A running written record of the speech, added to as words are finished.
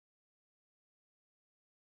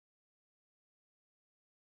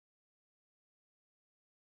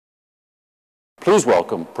Please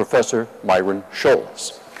welcome Professor Myron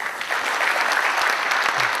Scholes.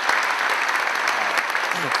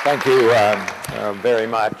 Thank you very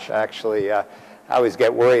much. Actually, I always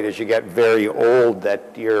get worried as you get very old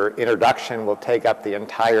that your introduction will take up the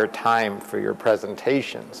entire time for your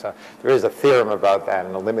presentation. So there is a theorem about that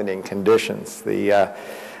in the limiting conditions. I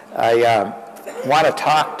want to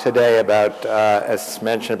talk today about, as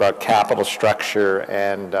mentioned, about capital structure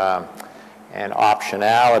and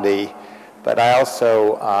optionality, but I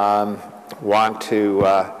also want to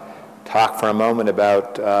talk for a moment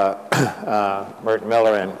about Merton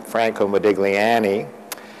Miller and Franco Modigliani,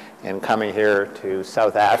 and coming here to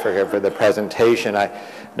South Africa for the presentation. I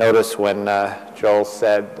noticed when Joel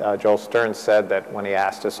Stern said that when he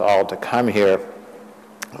asked us all to come here,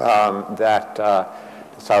 to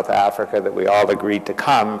South Africa, that we all agreed to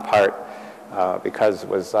come, part because it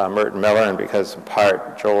was Merton Miller and because in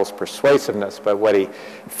part Joel's persuasiveness, but what he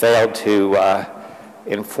failed to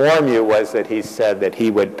inform you was that he said that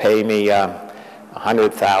he would pay me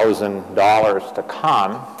 $100,000 to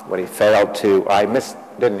come. What he failed to,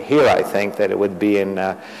 didn't hear, I think, that it would be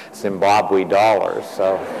in Zimbabwe dollars.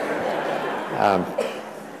 So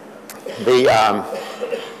the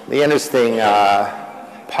interesting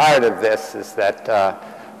part of this is that a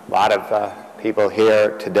lot of people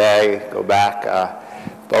here today go back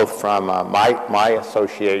both from my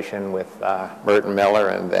association with Merton Miller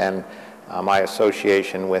and then my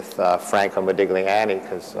association with Franco Modigliani,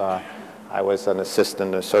 because I was an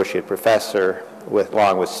associate professor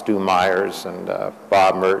along with Stu Myers and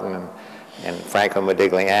Bob Merton and Franco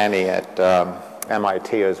Modigliani at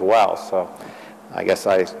MIT as well. So I guess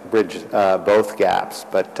I bridged both gaps.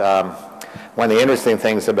 But one of the interesting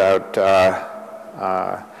things about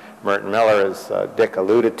Merton Miller, as Dick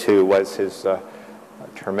alluded to, was his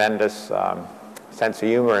tremendous sense of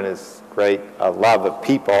humor and his great love of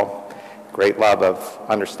people, great love of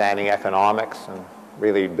understanding economics and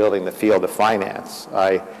really building the field of finance.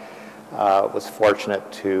 I was fortunate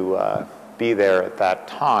to be there at that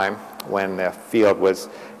time when the field was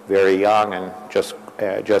very young and just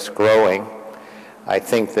growing. I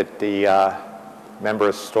think that remember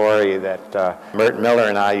a story that Merton Miller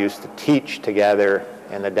and I used to teach together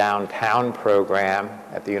in the downtown program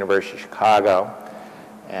at the University of Chicago,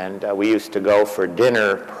 and we used to go for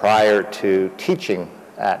dinner prior to teaching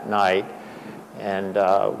at night, and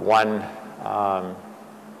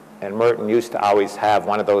and Merton used to always have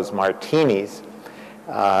one of those martinis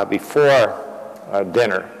before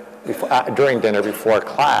dinner, during dinner before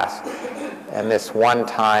class. And this one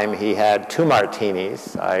time he had 2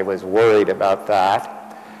 martinis. I was worried about that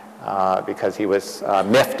because he was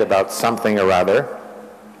miffed about something or other.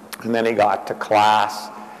 And then he got to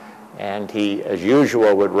class, and he, as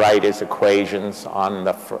usual, would write his equations on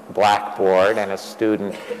the blackboard, and a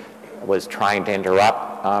student was trying to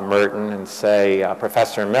interrupt Merton and say,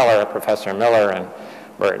 Professor Miller, and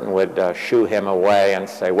Merton would shoo him away and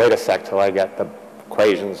say, wait a sec till I get the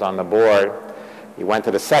equations on the board. He went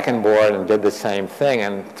to the second board and did the same thing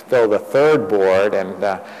and filled the third board,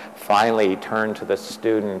 and finally he turned to the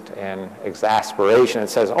student in exasperation and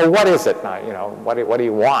says, oh, what is it now? You know, what do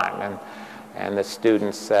you want? And the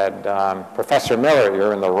student said, Professor Miller,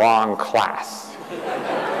 you're in the wrong class.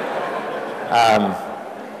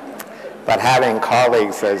 But having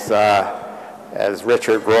colleagues as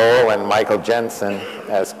Richard Roll and Michael Jensen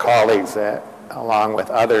as colleagues along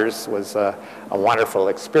with others was a wonderful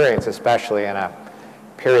experience, especially in a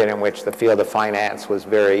period in which the field of finance was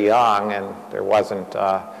very young and there wasn't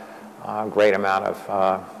a great amount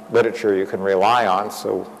of literature you can rely on,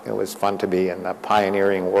 so it was fun to be in the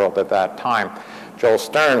pioneering world at that time. Joel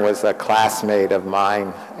Stern was a classmate of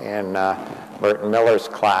mine in Merton Miller's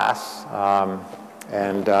class,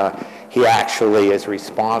 and he actually is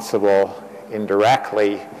responsible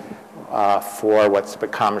indirectly for what's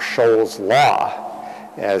become Scholes' law,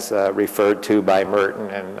 as referred to by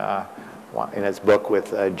Merton in his book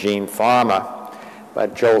with Gene Fama.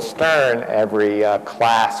 But Joel Stern, every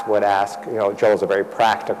class would ask, you know, Joel's a very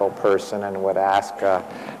practical person, and would ask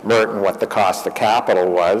Merton what the cost of capital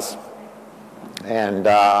was. And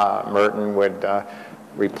Merton would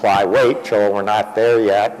reply, wait, Joel, we're not there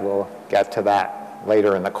yet. We'll get to that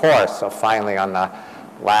later in the course. So finally, on the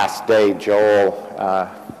last day, Joel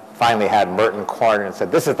finally had Merton cornered and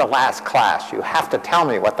said, this is the last class. You have to tell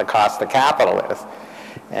me what the cost of capital is.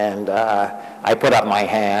 And I put up my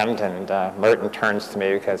hand, and Merton turns to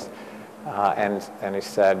me because, and he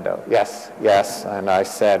said, yes, yes. And I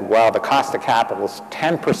said, well, the cost of capital is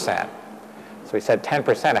 10%. So he said,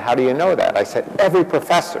 10%, how do you know that? I said, every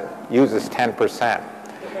professor uses 10%.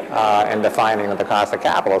 and defining the cost of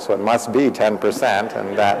capital, so it must be 10%,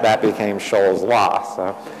 and that became Scholes' law.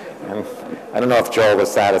 So, and I don't know if Joel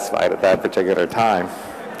was satisfied at that particular time.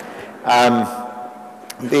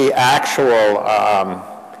 The actual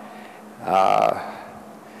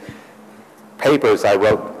papers I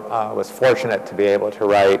wrote, was fortunate to be able to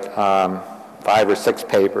write 5 or 6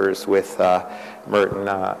 papers with Merton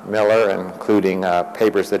Miller, including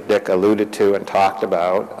papers that Dick alluded to and talked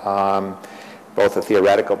about, both a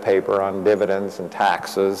theoretical paper on dividends and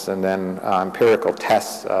taxes, and then empirical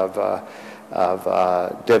tests of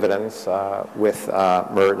dividends with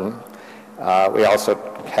Merton. We also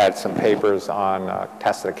had some papers on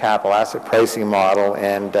tests of the capital asset pricing model,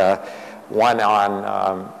 and one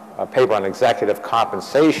on a paper on executive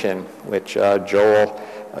compensation, which Joel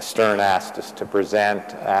Stern asked us to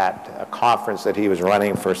present at a conference that he was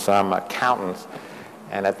running for some accountants.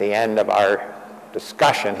 And at the end of our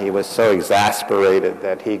discussion, he was so exasperated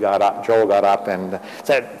that Joel got up and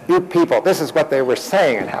said, "You people, this is what they were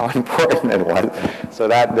saying and how important it was." So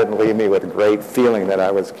that didn't leave me with a great feeling that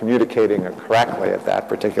I was communicating it correctly at that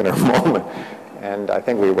particular moment. And I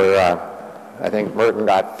think I think Merton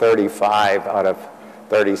got 35 out of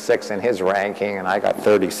 36 in his ranking, and I got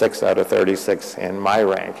 36 out of 36 in my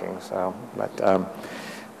ranking. So, but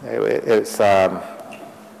it's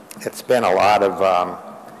been a lot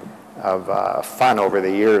of fun over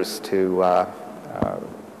the years to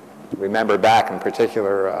remember back, in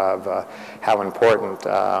particular, of how important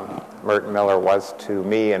Merton Miller was to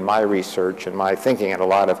me and my research and my thinking, and a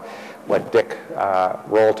lot of what Dick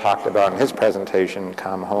Roll talked about in his presentation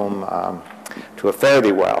come home to a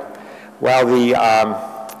fairly well. Well, the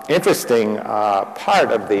interesting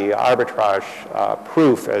part of the arbitrage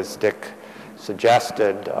proof, as Dick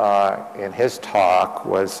suggested in his talk,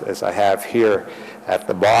 was, as I have here at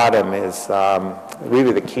the bottom, is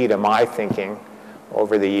really the key to my thinking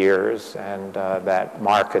over the years, and that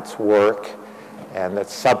markets work, and that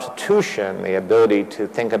substitution, the ability to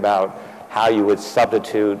think about how you would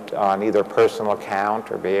substitute on either personal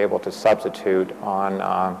account or be able to substitute on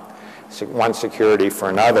one security for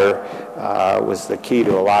another, was the key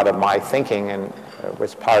to a lot of my thinking, and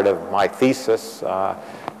was part of my thesis,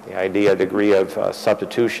 the idea, degree of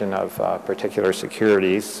substitution of particular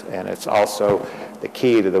securities. And it's also the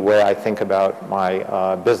key to the way I think about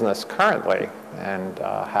my business currently, and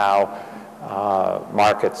how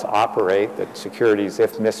markets operate, that securities,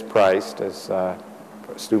 if mispriced, as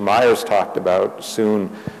Stu Myers talked about, soon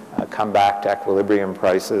come back to equilibrium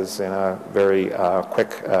prices in a very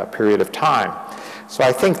quick period of time. So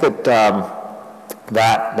I think that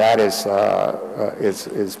that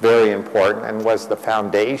is very important, and was the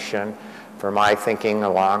foundation for my thinking,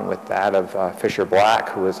 along with that of Fisher Black,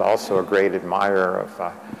 who is also a great admirer of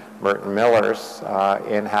Merton Miller's,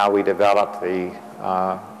 in how we developed the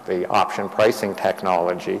option pricing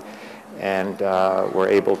technology, and were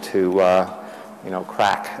able to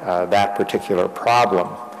crack that particular problem.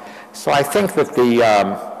 So I think that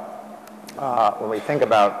when we think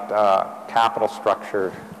about capital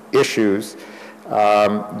structure issues,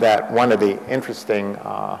 that one of the interesting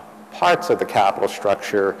parts of the capital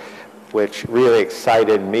structure, which really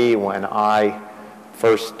excited me when I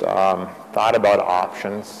first thought about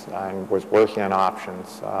options and was working on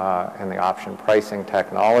options and the option pricing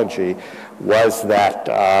technology, was that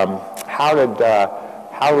how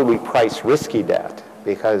did we price risky debt?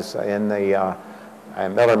 Because in the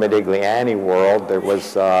Miller-Modigliani world, there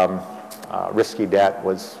was risky debt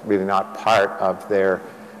was really not part of their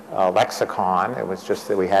lexicon. It was just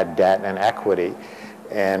that we had debt and equity.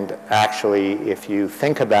 And actually, if you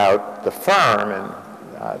think about the firm,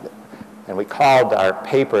 and we called our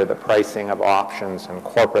paper The Pricing of Options and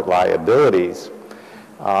Corporate Liabilities,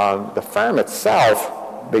 the firm itself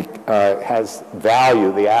has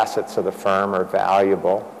value. The assets of the firm are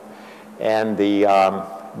valuable, and the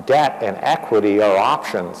debt and equity are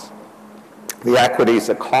options. The equity is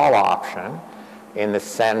a call option in the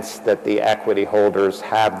sense that the equity holders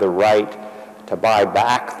have the right to buy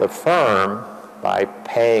back the firm by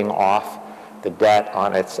paying off the debt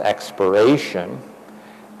on its expiration,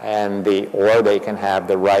 or they can have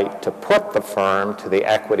the right to put the firm to the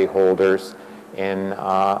equity holders in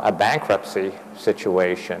a bankruptcy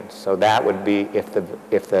situation. So that would be if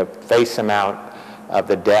the face amount of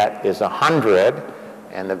the debt is 100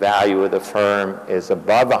 and the value of the firm is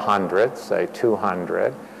above 100, say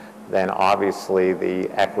 200, then obviously the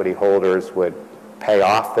equity holders would pay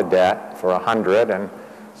off the debt for 100 and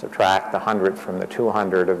subtract the 100 from the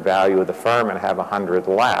 200 of value of the firm and have 100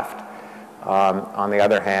 left. On the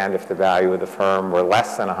other hand, if the value of the firm were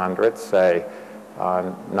less than 100, say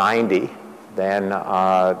 90, then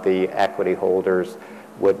the equity holders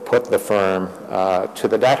would put the firm to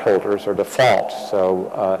the debt holders or default.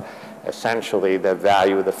 So essentially the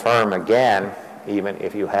value of the firm, again, even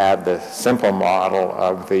if you have the simple model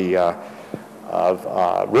of the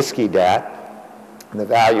risky debt, the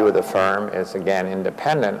value of the firm is, again,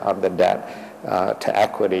 independent of the debt to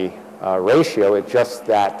equity ratio. It's just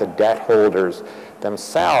that the debt holders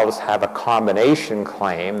themselves have a combination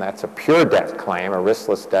claim. That's a pure debt claim, a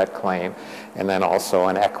riskless debt claim, and then also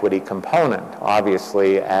an equity component.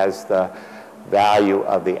 Obviously, as the value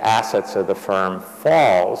of the assets of the firm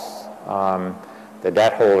falls, the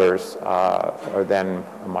debt holders are then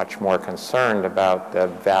much more concerned about the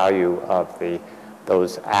value of the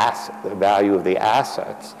value of the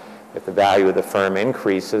assets. If the value of the firm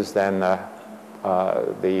increases, then the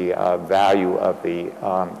value of the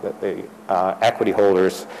equity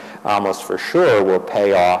holders almost for sure will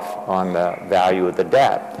pay off on the value of the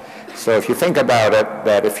debt. So if you think about it,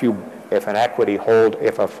 that if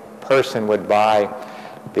a person would buy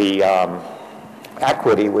the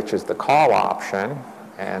equity, which is the call option,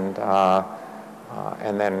 and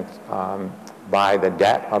then buy the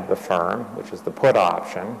debt of the firm, which is the put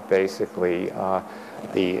option, basically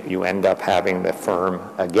you end up having the firm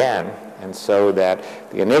again. And so that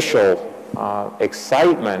the initial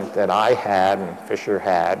excitement that I had and Fisher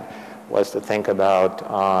had was to think about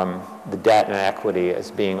the debt and equity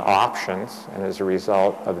as being options, and as a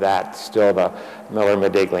result of that, still the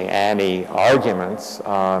Miller-Modigliani arguments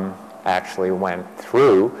actually went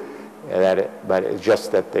through, but it's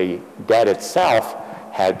just that the debt itself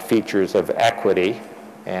had features of equity,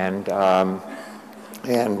 and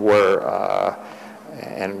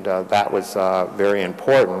that was very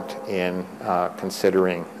important in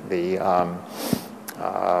considering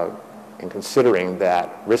that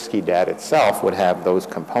risky debt itself would have those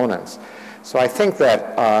components. So I think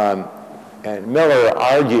that, and Miller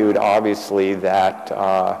argued obviously that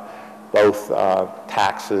both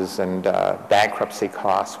taxes and bankruptcy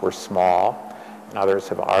costs were small, and others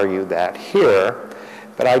have argued that here.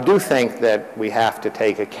 But I do think that we have to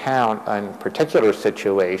take account in particular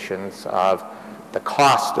situations of the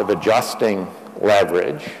cost of adjusting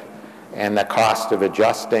leverage, and the cost of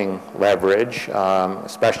adjusting leverage,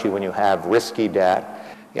 especially when you have risky debt.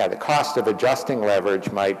 Yeah, the cost of adjusting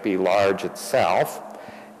leverage might be large itself,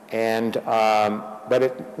 but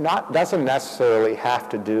it doesn't necessarily have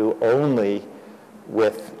to do only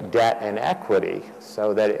with debt and equity,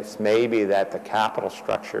 so that it's maybe that the capital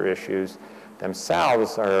structure issues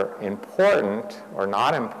themselves are important or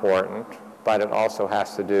not important, but it also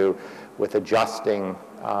has to do with adjusting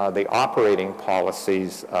the operating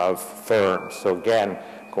policies of firms. So again,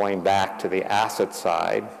 going back to the asset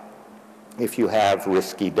side, if you have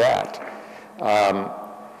risky debt.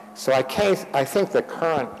 So I think the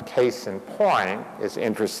current case in point is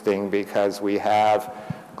interesting because we have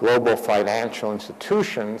global financial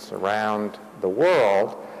institutions around the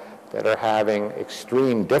world that are having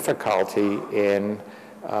extreme difficulty in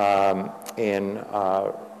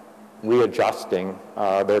readjusting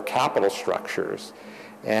their capital structures.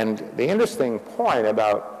 And the interesting point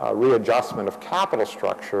about readjustment of capital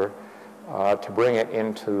structure, to bring it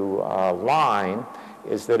into line,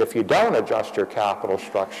 is that if you don't adjust your capital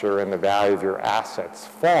structure and the value of your assets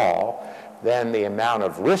fall, then the amount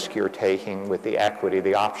of risk you're taking with the equity,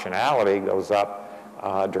 the optionality, goes up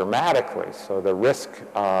dramatically. So the risk,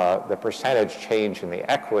 the percentage change in the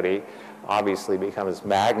equity obviously becomes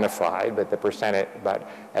magnified, but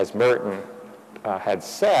as Merton had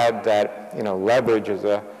said, that leverage is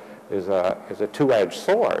a two-edged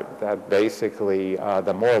sword. That basically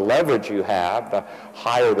the more leverage you have, the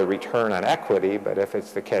higher the return on equity. But if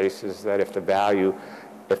it's the case is that if the value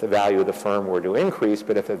of the firm were to increase,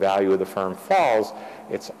 but if the value of the firm falls,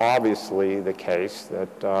 it's obviously the case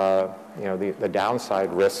that the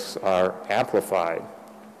downside risks are amplified.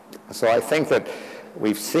 So I think that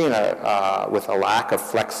we've seen with a lack of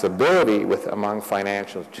flexibility among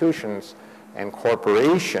financial institutions and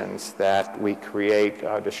corporations that we create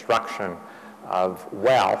destruction of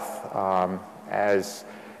wealth as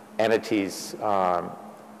entities,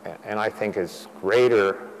 and I think is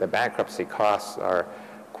greater. The bankruptcy costs are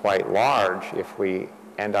quite large if we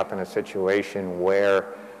end up in a situation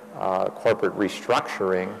where corporate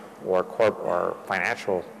restructuring or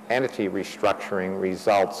financial entity restructuring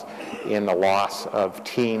results in the loss of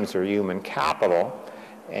teams or human capital,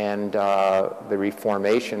 and the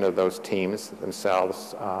reformation of those teams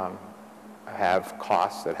themselves have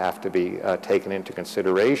costs that have to be taken into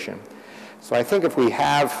consideration. So I think if we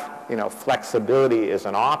have, flexibility as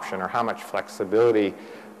an option, or how much flexibility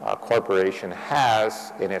a corporation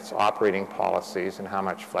has in its operating policies and how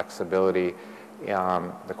much flexibility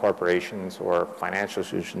the corporations or financial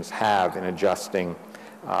institutions have in adjusting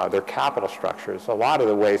their capital structures. A lot of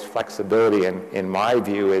the ways flexibility, in my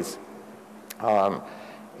view, is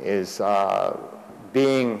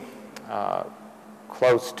being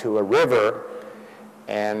close to a river,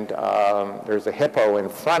 and there's a hippo in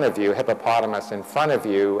front of you, hippopotamus in front of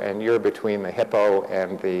you, and you're between the hippo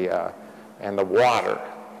and the water.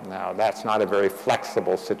 Now, that's not a very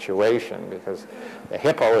flexible situation, because the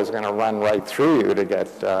hippo is going to run right through you to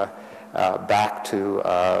get back to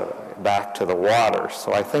the water.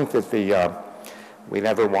 So I think that we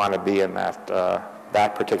never want to be in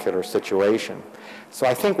that particular situation. So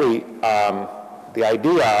I think the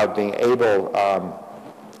idea of being able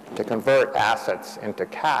to convert assets into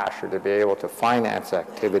cash or to be able to finance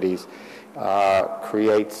activities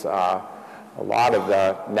creates a lot of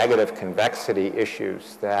the negative convexity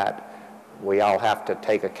issues that we all have to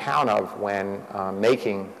take account of when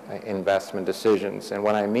making investment decisions. And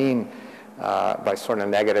what I mean by sort of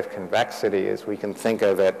negative convexity is we can think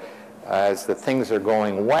of it as the things are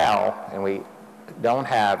going well and we don't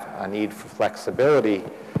have a need for flexibility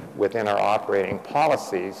within our operating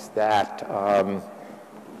policies, that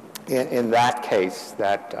in that case,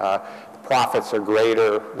 that profits are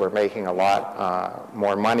greater, we're making a lot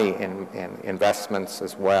more money in investments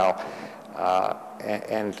as well,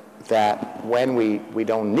 and that when we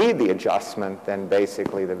don't need the adjustment, then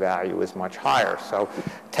basically the value is much higher. So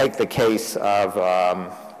take the case of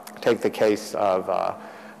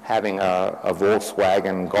having a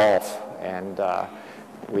Volkswagen Golf, and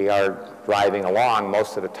we are driving along.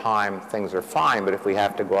 Most of the time things are fine, but if we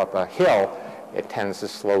have to go up a hill, it tends to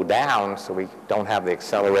slow down, so we don't have the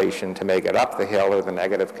acceleration to make it up the hill, or the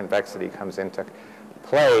negative convexity comes into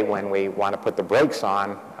play when we want to put the brakes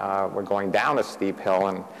on. We're going down a steep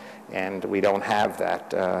hill, and we don't have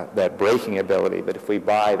that braking ability. But if we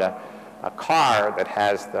buy a car that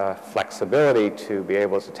has the flexibility to be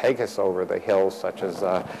able to take us over the hills, such as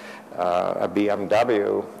a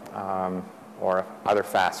BMW or other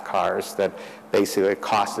fast cars, that basically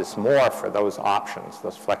cost us more for those options,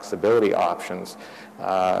 those flexibility options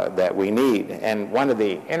that we need. And one of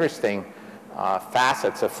the interesting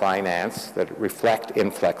facets of finance that reflect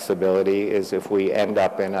inflexibility is if we end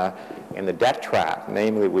up in the debt trap.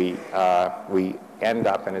 Namely, we end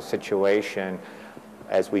up in a situation,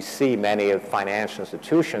 as we see many of financial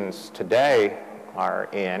institutions today are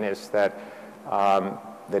in, is that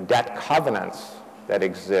the debt covenants that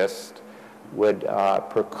exist would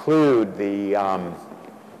preclude the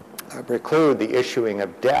issuing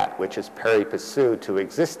of debt, which is pari passu to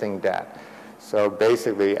existing debt. So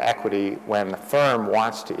basically, equity, when the firm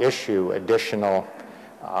wants to issue additional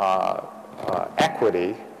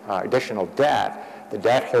equity, additional debt, the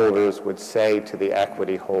debt holders would say to the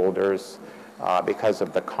equity holders, because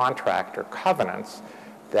of the contract or covenants,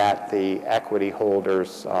 that the equity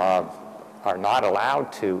holders are not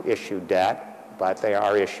allowed to issue debt, but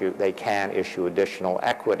they can issue additional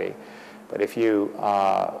equity. But if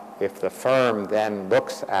the firm then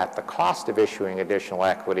looks at the cost of issuing additional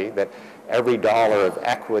equity, that every dollar of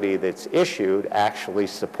equity that's issued actually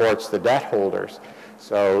supports the debt holders.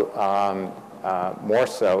 So more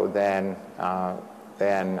so than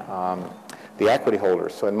the equity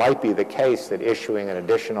holders. So it might be the case that issuing an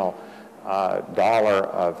additional dollar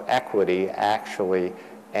of equity actually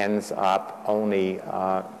ends up only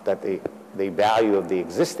that the value of the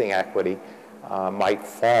existing equity might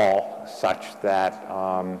fall such that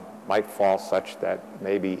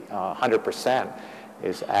maybe 100%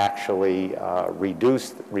 is actually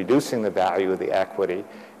reducing the value of the equity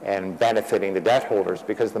and benefiting the debt holders,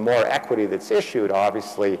 because the more equity that's issued,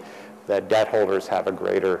 obviously the debt holders have a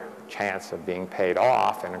greater chance of being paid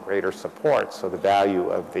off and a greater support, so the value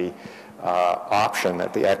of the option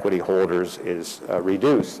that the equity holders is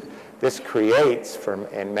reduced. This creates,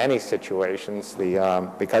 in many situations,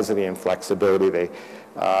 because of the inflexibility,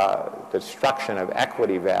 the destruction of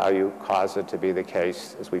equity value causes it to be the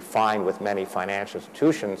case, as we find with many financial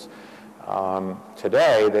institutions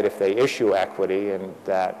today, that if they issue equity, in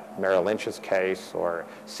that Merrill Lynch's case or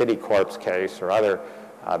Citicorp's case or other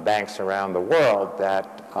banks around the world,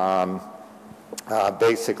 that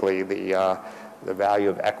basically the value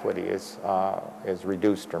of equity is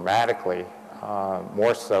reduced dramatically.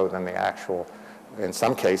 More so than the actual, in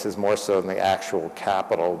some cases, more so than the actual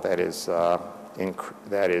capital that is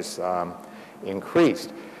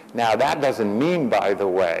increased. Now, that doesn't mean, by the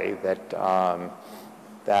way, that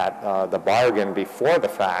the bargain before the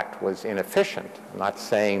fact was inefficient. I'm not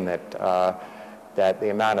saying that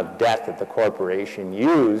the amount of debt that the corporation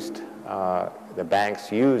used, the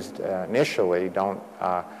banks used initially, don't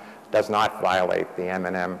does not violate the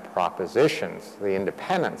M&M propositions, the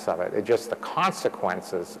independence of it. It's just the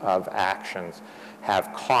consequences of actions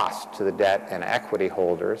have cost to the debt and equity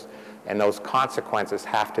holders, and those consequences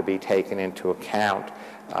have to be taken into account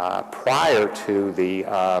prior to the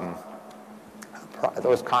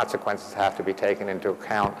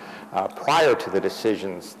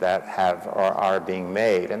decisions that are being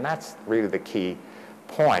made. And that's really the key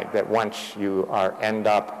point, that once you end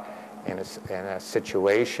up in a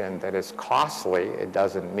situation that is costly, it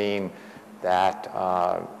doesn't mean that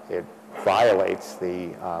it violates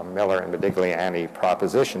the Miller and Modigliani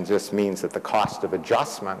propositions. It just means that the cost of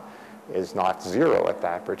adjustment is not zero at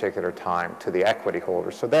that particular time to the equity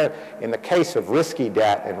holder. So that in the case of risky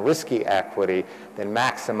debt and risky equity, then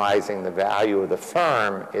maximizing the value of the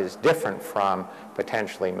firm is different from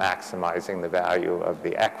potentially maximizing the value of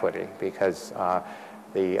the equity, because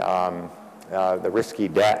the risky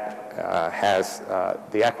debt has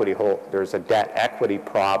the equity there's a debt equity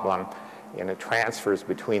problem, and it transfers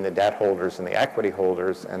between the debt holders and the equity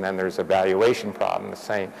holders, and then there's a valuation problem. The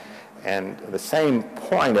same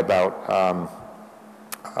point about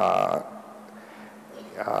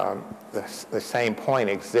the same point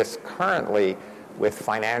exists currently with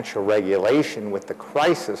financial regulation, with the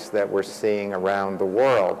crisis that we're seeing around the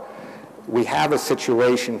world. We have a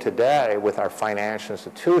situation today with our financial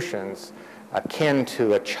institutions akin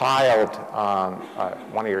to a child,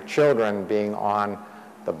 one of your children being on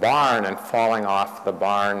the barn and falling off the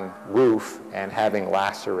barn roof and having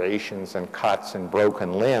lacerations and cuts and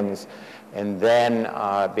broken limbs, and then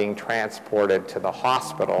being transported to the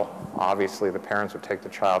hospital. Obviously, the parents would take the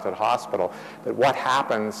child to the hospital. But what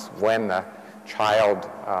happens when the child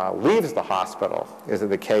leaves the hospital? Is it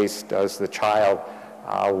the case, does the child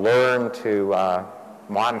learn to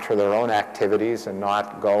monitor their own activities and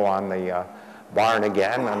not go on the barn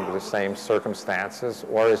again under the same circumstances?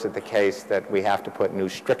 Or is it the case that we have to put new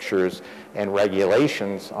strictures and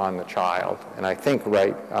regulations on the child? And I think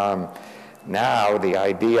right now the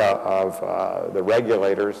idea of the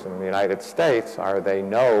regulators in the United States are they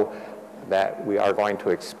know that we are going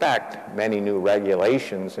to expect many new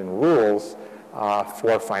regulations and rules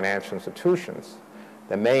for financial institutions.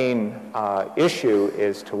 The main issue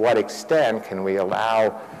is to what extent can we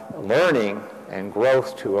allow learning and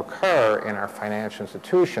growth to occur in our financial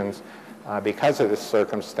institutions because of the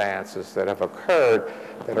circumstances that have occurred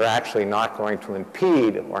that are actually not going to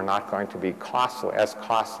impede or not going to be as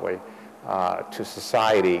costly to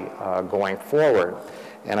society going forward.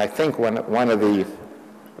 And I think one of the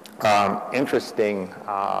interesting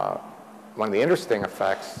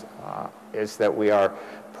effects is that we are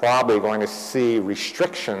probably going to see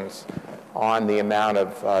restrictions on the amount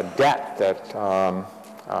of debt that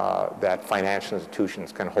financial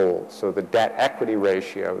institutions can hold. So the debt equity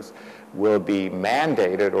ratios will be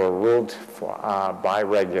mandated or ruled by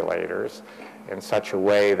regulators in such a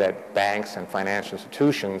way that banks and financial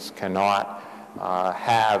institutions cannot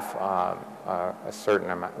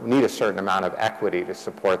need a certain amount of equity to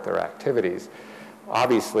support their activities.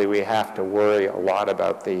 Obviously, we have to worry a lot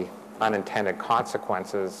about the unintended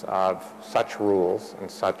consequences of such rules and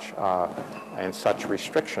such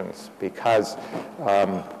restrictions, because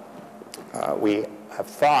we have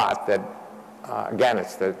thought that, again,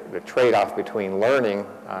 it's the trade-off between learning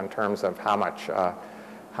in terms of how much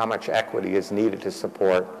equity is needed to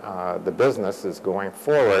support the businesses going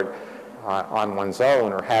forward on one's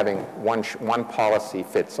own, or having one policy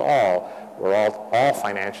fits all, where all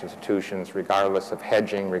financial institutions, regardless of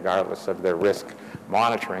hedging, regardless of their risk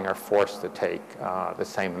monitoring, are forced to take the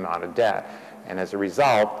same amount of debt. And as a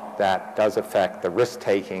result, that does affect the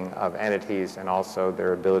risk-taking of entities and also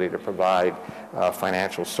their ability to provide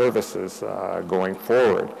financial services going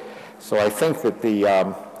forward. So I think that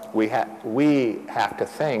we have to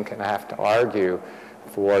think and have to argue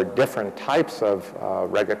for different types of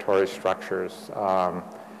regulatory structures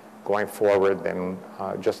going forward than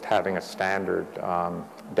just having a standard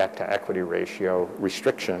debt-to-equity ratio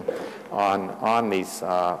restriction on these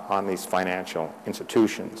financial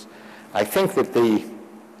institutions. I think that the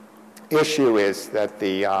issue is that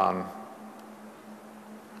the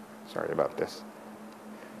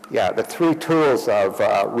three tools of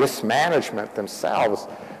risk management themselves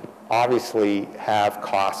obviously have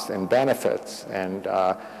costs and benefits, and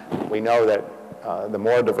we know that the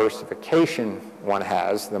more diversification one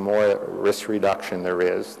has, the more risk reduction there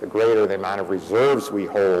is, the greater the amount of reserves we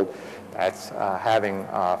hold. That's having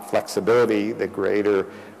flexibility, the greater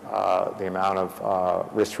the amount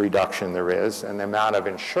of risk reduction there is, and the amount of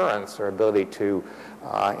insurance or ability to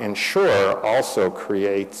insure also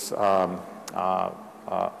creates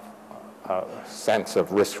sense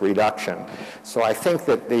of risk reduction. So I think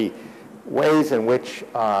that the ways in which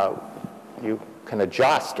you can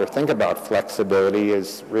adjust or think about flexibility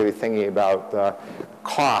is really thinking about the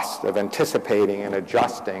cost of anticipating and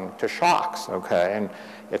adjusting to shocks, okay? And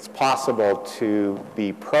it's possible to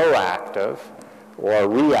be proactive or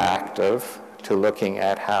reactive to looking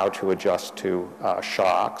at how to adjust to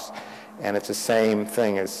shocks. And it's the same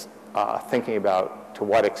thing as thinking about to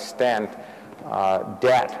what extent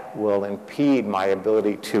debt will impede my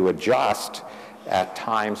ability to adjust at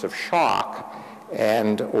times of shock,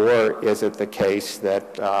 and or is it the case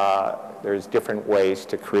that there's different ways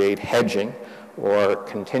to create hedging or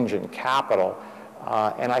contingent capital.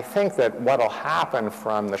 And I think that what will happen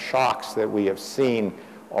from the shocks that we have seen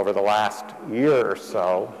over the last year or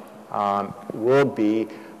so will be,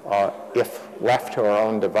 if left to our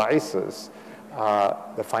own devices,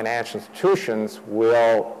 the financial institutions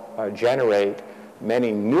will generate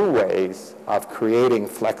many new ways of creating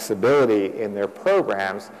flexibility in their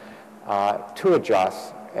programs to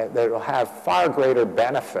adjust that will have far greater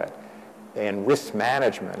benefit in risk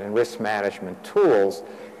management and risk management tools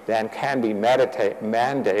than can be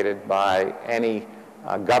mandated by any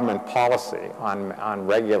government policy on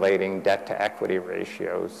regulating debt-to-equity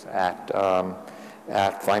ratios at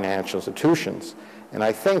financial institutions. And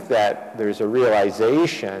I think that there's a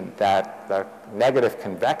realization that the negative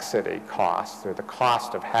convexity cost, or the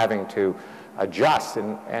cost of having to adjust,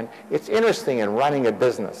 and it's interesting in running a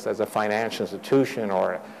business as a financial institution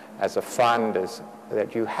or as a fund, is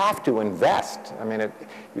that you have to invest. I mean,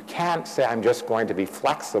 you can't say, I'm just going to be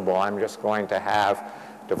flexible, I'm just going to have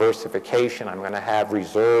diversification, I'm going to have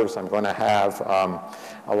reserves, I'm going to have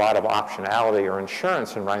a lot of optionality or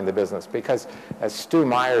insurance in running the business. Because as Stu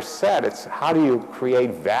Myers said, it's how do you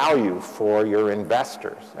create value for your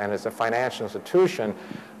investors? And as a financial institution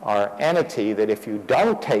or entity, that if you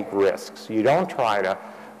don't take risks, you don't try to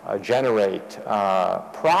generate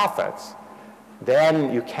profits,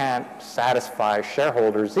 then you can't satisfy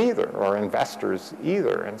shareholders either, or investors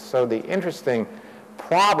either. And so the interesting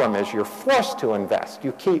problem is you're forced to invest.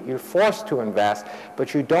 You're forced to invest,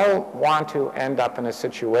 but you don't want to end up in a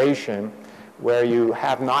situation where you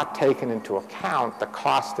have not taken into account the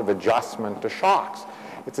cost of adjustment to shocks.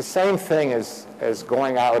 It's the same thing as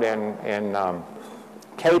going out in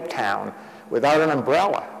Cape Town without an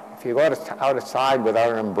umbrella. If you go outside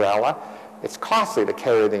without an umbrella, it's costly to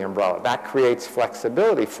carry the umbrella. That creates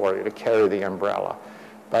flexibility for you to carry the umbrella.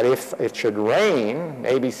 But if it should rain,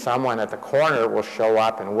 maybe someone at the corner will show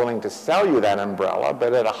up and willing to sell you that umbrella,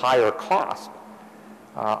 but at a higher cost,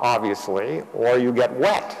 obviously, or you get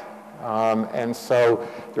wet. And so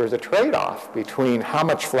there's a trade-off between how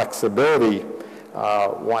much flexibility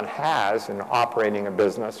one has in operating a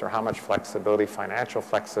business, or how much flexibility, financial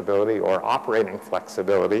flexibility or operating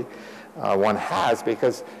flexibility one has,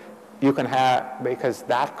 because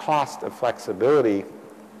that cost of flexibility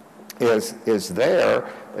is there,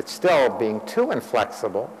 but still being too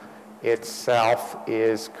inflexible itself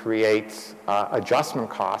creates adjustment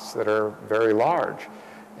costs that are very large.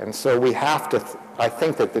 And so we have to, I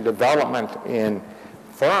think that the development in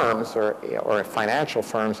firms or financial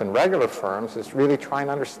firms and regular firms is really trying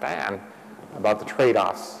to understand about the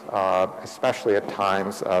trade-offs, especially at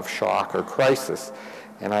times of shock or crisis.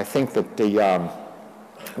 And I think that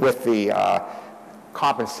with the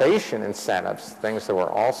compensation incentives, things that were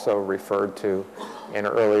also referred to in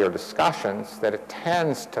earlier discussions, that it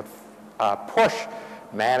tends to push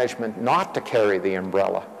management not to carry the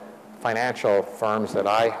umbrella. Financial firms that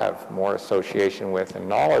I have more association with and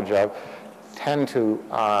knowledge of tend to,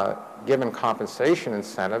 given compensation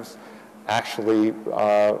incentives, actually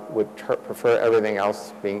would prefer, everything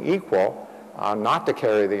else being equal, not to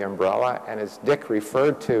carry the umbrella. And as Dick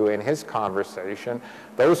referred to in his conversation,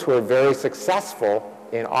 those who are very successful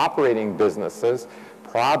in operating businesses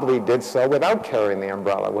probably did so without carrying the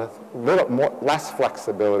umbrella, with less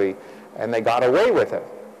flexibility, and they got away with it.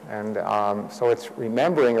 And so it's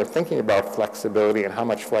remembering or thinking about flexibility and how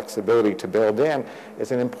much flexibility to build in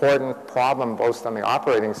is an important problem, both on the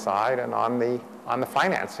operating side and on the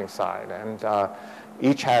financing side. And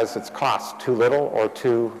each has its costs, too little or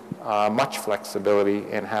too much flexibility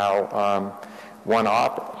in how one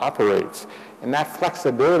operates. And that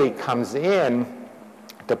flexibility comes in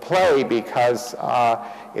to play because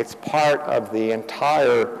it's part of the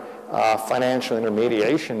entire financial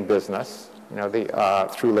intermediation business,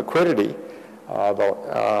 through liquidity,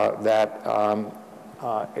 that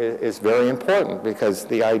is very important, because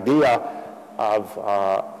the idea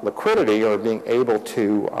of liquidity, or being able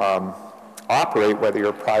to operate, whether you're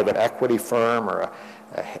a private equity firm or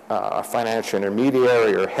a financial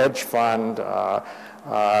intermediary or hedge fund,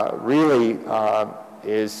 really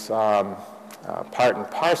is part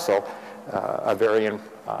and parcel a very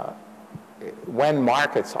when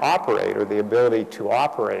markets operate, or the ability to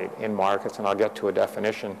operate in markets, and I'll get to a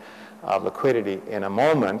definition of liquidity in a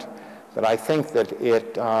moment, but I think that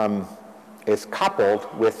it is coupled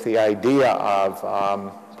with the idea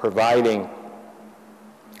of providing,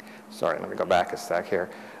 sorry, let me go back a sec here,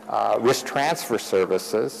 risk transfer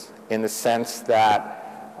services, in the sense that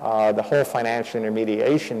the whole financial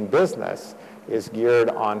intermediation business is geared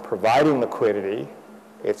on providing liquidity.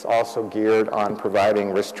 It's also geared on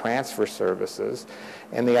providing risk transfer services.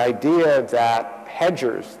 And the idea that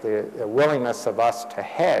hedgers, the willingness of us to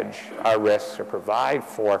hedge our risks or provide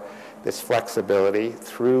for this flexibility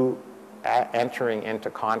through entering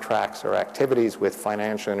into contracts or activities with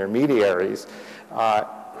financial intermediaries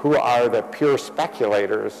who are the pure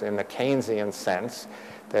speculators in the Keynesian sense,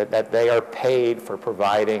 that they are paid for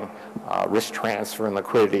providing risk transfer and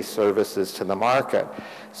liquidity services to the market.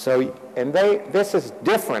 So, and this is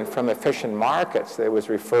different from efficient markets that was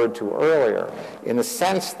referred to earlier, in the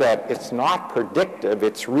sense that it's not predictive,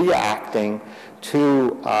 it's reacting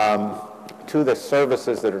to the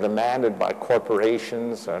services that are demanded by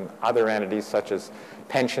corporations and other entities such as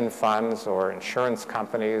pension funds or insurance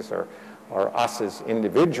companies or us as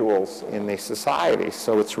individuals in the society.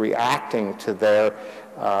 So it's reacting to their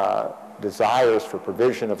desires for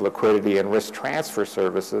provision of liquidity and risk transfer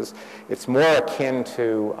services. It's more akin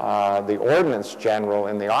to the Ordnance General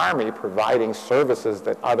in the Army providing services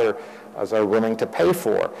that others are willing to pay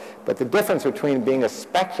for. But the difference between being a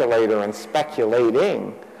speculator and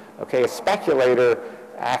speculating, okay, a speculator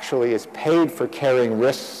actually is paid for carrying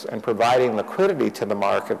risks and providing liquidity to the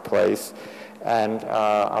marketplace and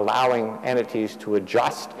allowing entities to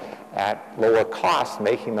adjust at lower cost,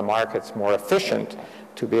 making the markets more efficient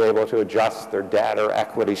to be able to adjust their debt or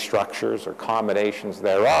equity structures or combinations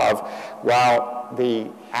thereof, while the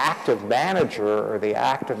active manager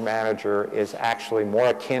is actually more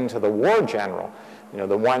akin to the war general, you know,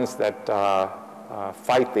 the ones that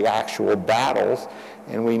fight the actual battles.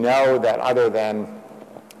 And we know that other than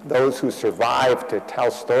those who survive to tell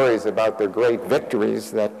stories about their great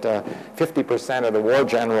victories, that 50% of the war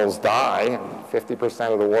generals die and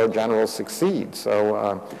 50% of the war generals succeed.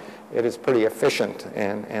 So it is pretty efficient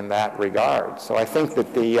in that regard. So I think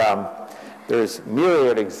that there's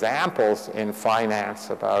myriad examples in finance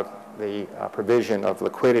about the provision of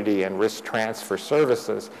liquidity and risk transfer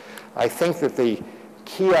services. I think that the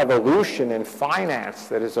key evolution in finance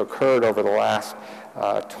that has occurred over the last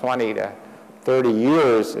 20 to 30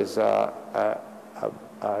 years is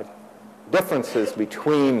differences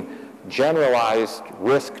between generalized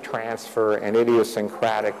risk transfer and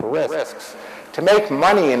idiosyncratic risks. To make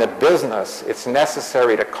money in a business, it's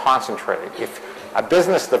necessary to concentrate. If a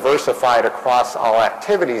business diversified across all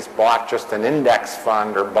activities bought just an index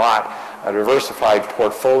fund or bought a diversified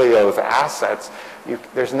portfolio of assets,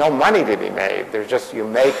 there's no money to be made. There's just, you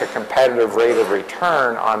make a competitive rate of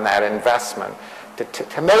return on that investment.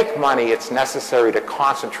 To make money, it's necessary to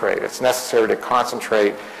concentrate. It's necessary to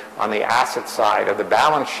concentrate on the asset side of the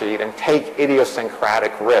balance sheet and take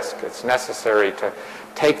idiosyncratic risk. It's necessary to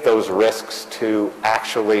take those risks to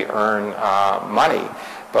actually earn money.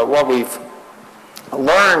 But what we've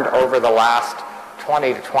learned over the last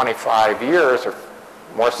 20 to 25 years, or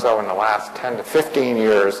more so in the last 10 to 15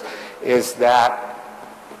 years, is that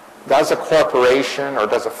does a corporation or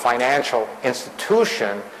does a financial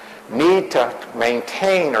institution need to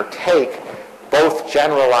maintain or take both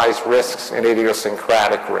generalized risks and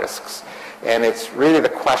idiosyncratic risks? And it's really the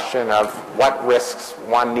question of what risks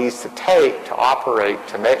one needs to take to operate,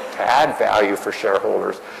 to add value for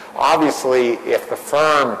shareholders. Obviously, if the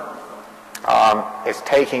firm is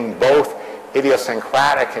taking both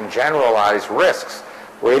idiosyncratic and generalized risks,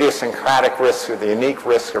 where idiosyncratic risks are the unique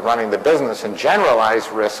risks of running the business, and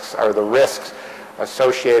generalized risks are the risks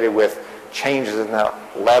associated with changes in the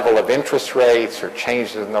level of interest rates, or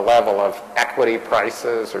changes in the level of equity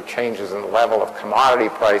prices, or changes in the level of commodity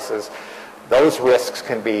prices. Those risks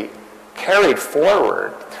can be carried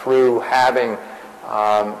forward through having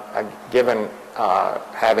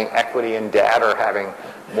having equity in debt, or having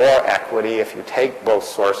more equity if you take both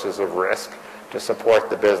sources of risk to support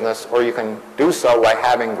the business, or you can do so by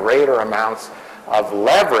having greater amounts of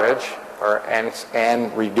leverage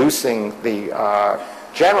and reducing the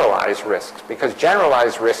generalized risks, because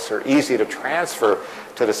generalized risks are easy to transfer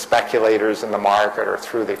to the speculators in the market or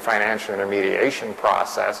through the financial intermediation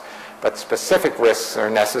process, but specific risks are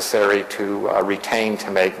necessary to retain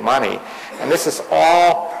to make money. And this is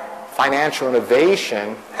all financial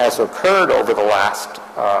innovation has occurred over the last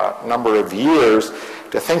number of years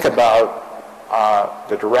to think about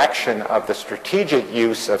the direction of the strategic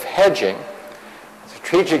use of hedging,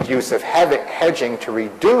 to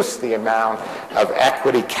reduce the amount of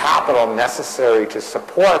equity capital necessary to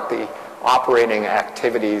support the operating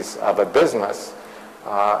activities of a business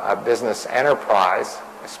enterprise,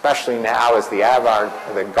 especially now as the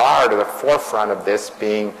avant-garde or the forefront of this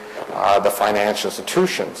being the financial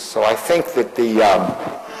institutions. So I think that the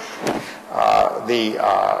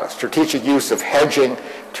strategic use of hedging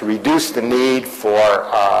to reduce the need for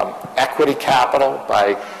equity capital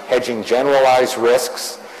by hedging generalized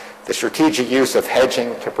risks, the strategic use of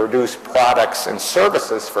hedging to produce products and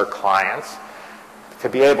services for clients, to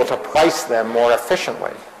be able to price them more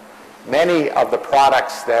efficiently. Many of the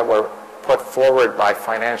products that were put forward by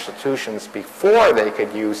financial institutions before they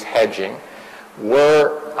could use hedging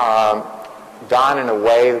were done in a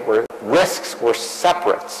way where risks were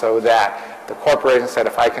separate, so that the corporation said,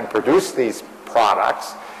 if I can produce these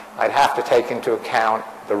products, I'd have to take into account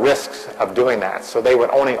the risks of doing that. So they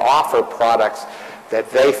would only offer products that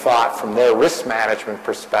they thought from their risk management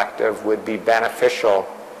perspective would be beneficial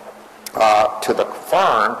to the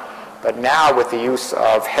firm. But now with the use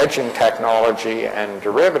of hedging technology and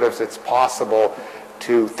derivatives, it's possible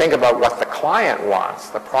to think about what the client wants,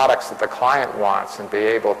 the products that the client wants, and be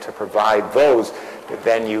able to provide those, to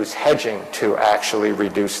then use hedging to actually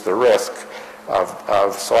reduce the risk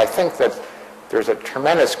of. So I think that there's a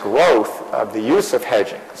tremendous growth of the use of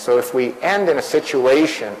hedging. So if we end in a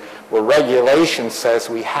situation where regulation says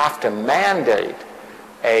we have to mandate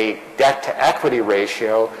a debt-to-equity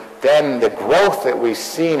ratio, then the growth that we've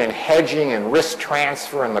seen in hedging and risk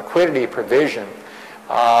transfer and liquidity provision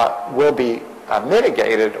will be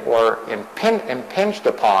mitigated or impinged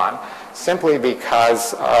upon, simply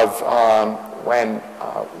because of when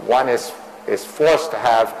one is forced to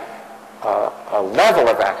have a level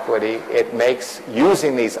of equity, it makes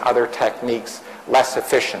using these other techniques less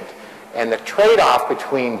efficient. And the trade-off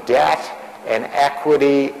between debt and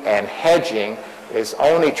equity and hedging is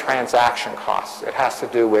only transaction costs. It has to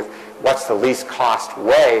do with what's the least cost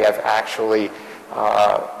way of actually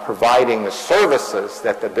providing the services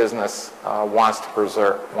that the business wants to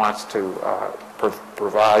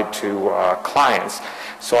provide to clients.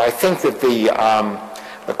 So I think that the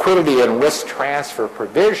liquidity and risk transfer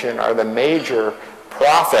provision are the major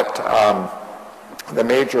profit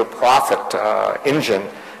engine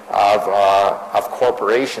of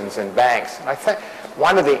corporations and banks. And I think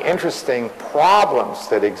one of the interesting problems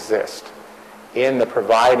that exist in the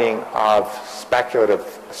providing of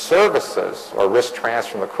speculative services or risk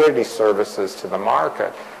transfer and liquidity services to the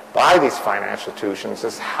market by these financial institutions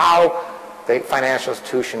is how the financial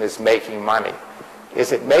institution is making money.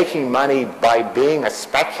 Is it making money by being a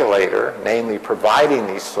speculator, namely providing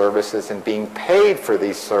these services and being paid for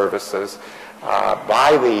these services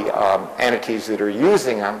by the entities that are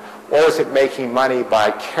using them, or is it making money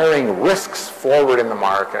by carrying risks forward in the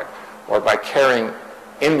market or by carrying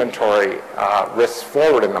inventory risks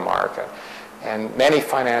forward in the market? And many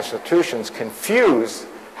financial institutions confuse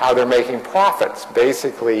how they're making profits.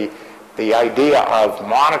 Basically, the idea of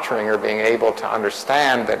monitoring or being able to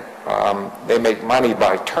understand that they make money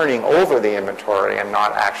by turning over the inventory and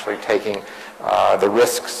not actually taking the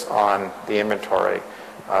risks on the inventory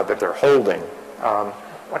that they're holding.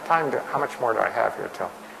 What time? How much more do I have here till?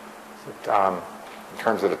 In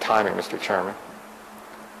terms of the timing, Mr. Chairman.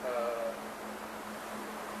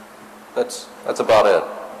 That's about it.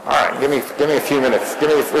 All right, give me a few minutes. Give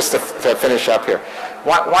me just to finish up here.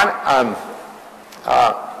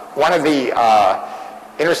 One of the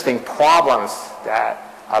interesting problems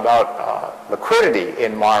about liquidity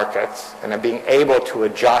in markets and being able to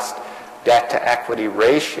adjust debt to equity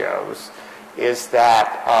ratios is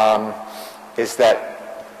that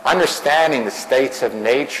understanding the states of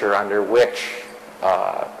nature under which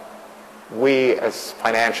we as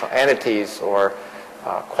financial entities or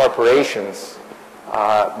corporations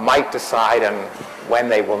might decide on when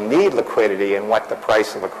they will need liquidity and what the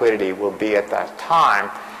price of liquidity will be at that time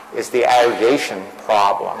is the aggregation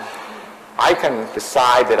problem. I can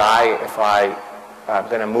decide that if I'm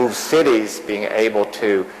going to move cities, being able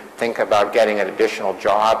to think about getting an additional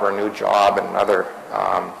job or a new job in another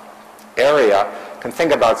area, can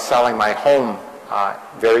think about selling my home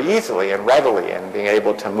very easily and readily and being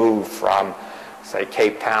able to move from, say,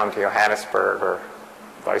 Cape Town to Johannesburg or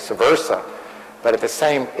vice versa. But at the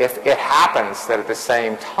same, if it happens that at the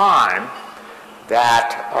same time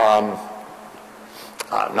that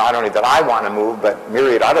not only that I want to move, but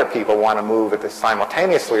myriad other people want to move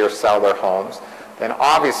simultaneously or sell their homes, then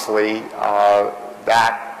obviously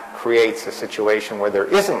that creates a situation where there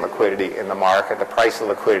isn't liquidity in the market, the price of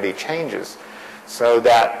liquidity changes. So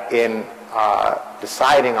that in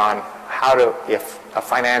deciding on how to, if a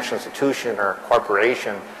financial institution or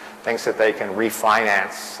corporation thinks that they can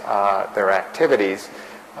refinance their activities,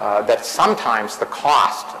 that sometimes the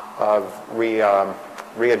cost of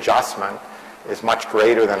readjustment is much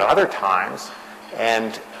greater than other times,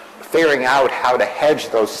 and figuring out how to hedge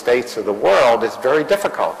those states of the world is very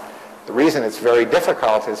difficult. The reason it's very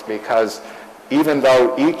difficult is because even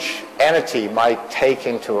though each entity might take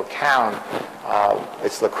into account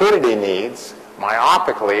its liquidity needs,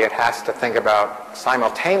 myopically it has to think about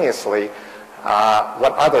simultaneously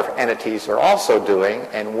what other entities are also doing,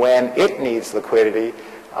 and when it needs liquidity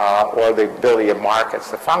or the ability of markets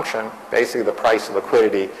to function, basically the price of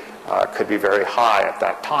liquidity could be very high at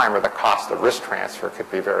that time, or the cost of risk transfer could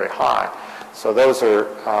be very high. So those are,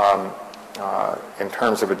 in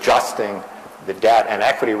terms of adjusting the debt and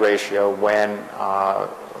equity ratio, when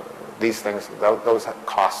these things, those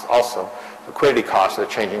costs also, liquidity costs, the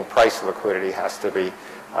changing price of liquidity has to be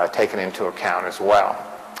taken into account as well.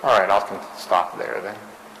 All right, I can stop there then.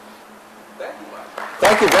 Thank you, Mike.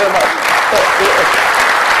 Thank you very much.